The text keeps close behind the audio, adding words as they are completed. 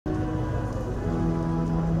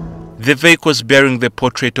The vehicles bearing the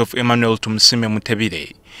portrait of Emmanuel Tumusiime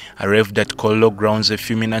Mutebile arrived at Kololo grounds a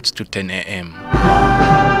few minutes to 10 a.m.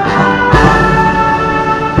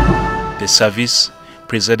 The service,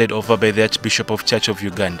 presided over by the Archbishop of Church of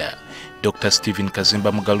Uganda, Dr. Stephen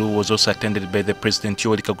Kazimba Mugalu, was also attended by the President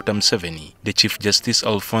Doctor Dr Ben Mbonye, the Chief Justice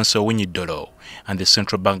Alfonso Winyidolo, and the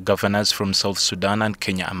Central Bank governors from South Sudan and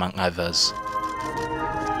Kenya, among others.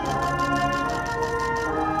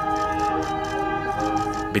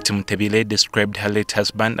 Betty Mutebile described her late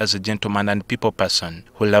husband as a gentleman and people person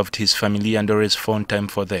who loved his family and always found time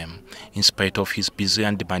for them, in spite of his busy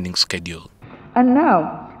and demanding schedule. And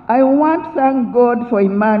now, I want to thank God for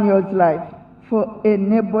Emmanuel's life, for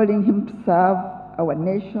enabling him to serve our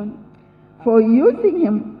nation, for using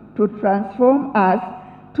him to transform us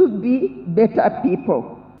to be better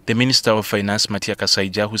people. The Minister of Finance, Matia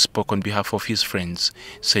Kasaija, who spoke on behalf of his friends,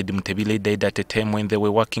 said Mutebile died at a time when they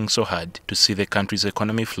were working so hard to see the country's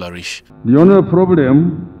economy flourish. The only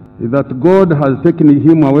problem is that God has taken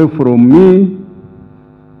him away from me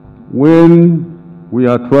when we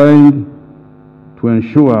are trying to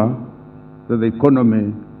ensure that the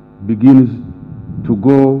economy begins to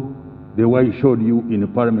go the way I showed you in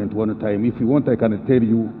Parliament one time. If you want, I can tell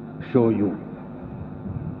you, show you.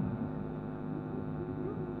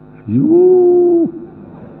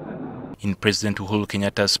 In President Uhuru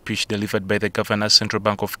Kenyatta's speech delivered by the Governor, Central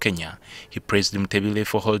Bank of Kenya, he praised Mutebile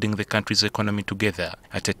for holding the country's economy together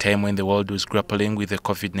at a time when the world was grappling with the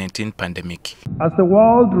COVID-19 pandemic. As the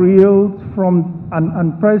world reeled from an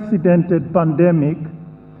unprecedented pandemic,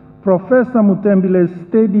 Professor Mutebile's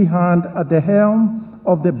steady hand at the helm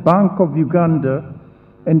of the Bank of Uganda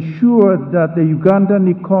ensured that the Ugandan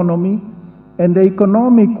economy and the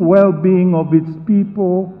economic well-being of its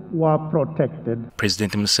people were protected.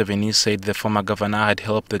 President Museveni said the former governor had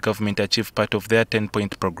helped the government achieve part of their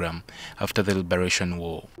 10-point program after the Liberation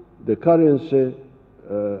War. The currency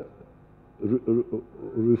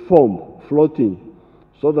reform, floating,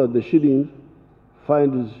 so that the shilling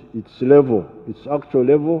finds its level, its actual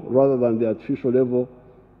level, rather than the artificial level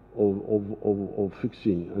of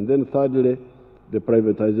fixing. And then thirdly, the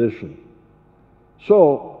privatization.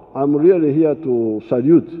 So I'm really here to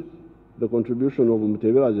salute the contribution of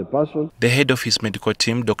Mutebile as a person. The head of his medical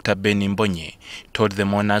team, Doctor Ben Mbonye, told the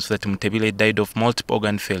mourners that Mutebile died of multiple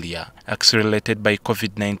organ failure accelerated by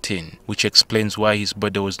COVID-19, which explains why his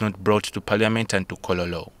body was not brought to Parliament and to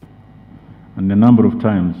Kololo. And a number of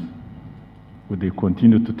times, they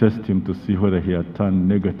continued to test him to see whether he had turned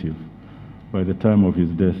negative. By the time of his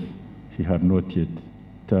death, he had not yet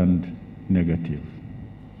turned negative.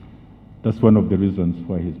 That's one of the reasons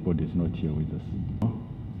why his body is not here with us.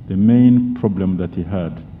 The main problem that he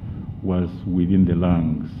had was within the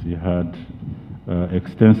lungs. He had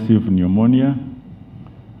extensive pneumonia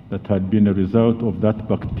that had been a result of that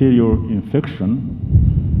bacterial infection,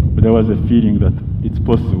 but there was a feeling that it's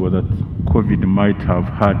possible that COVID might have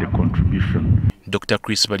had a contribution. Dr.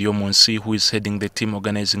 Chris Baliomonsi, who is heading the team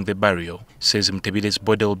organizing the burial, says Mutebile's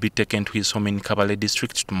body will be taken to his home in Kabale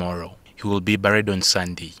district tomorrow. He will be buried on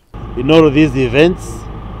Sunday. In all of these events,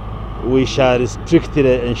 we shall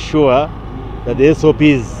strictly ensure that the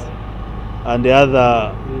SOPs and the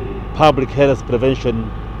other public health prevention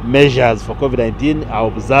measures for COVID-19 are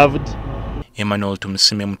observed. Emmanuel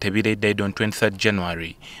Tumusiime Mutebile died on 23rd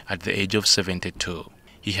January at the age of 72.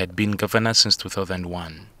 He had been governor since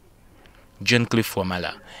 2001. John Cliff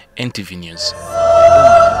Wamala, NTV News.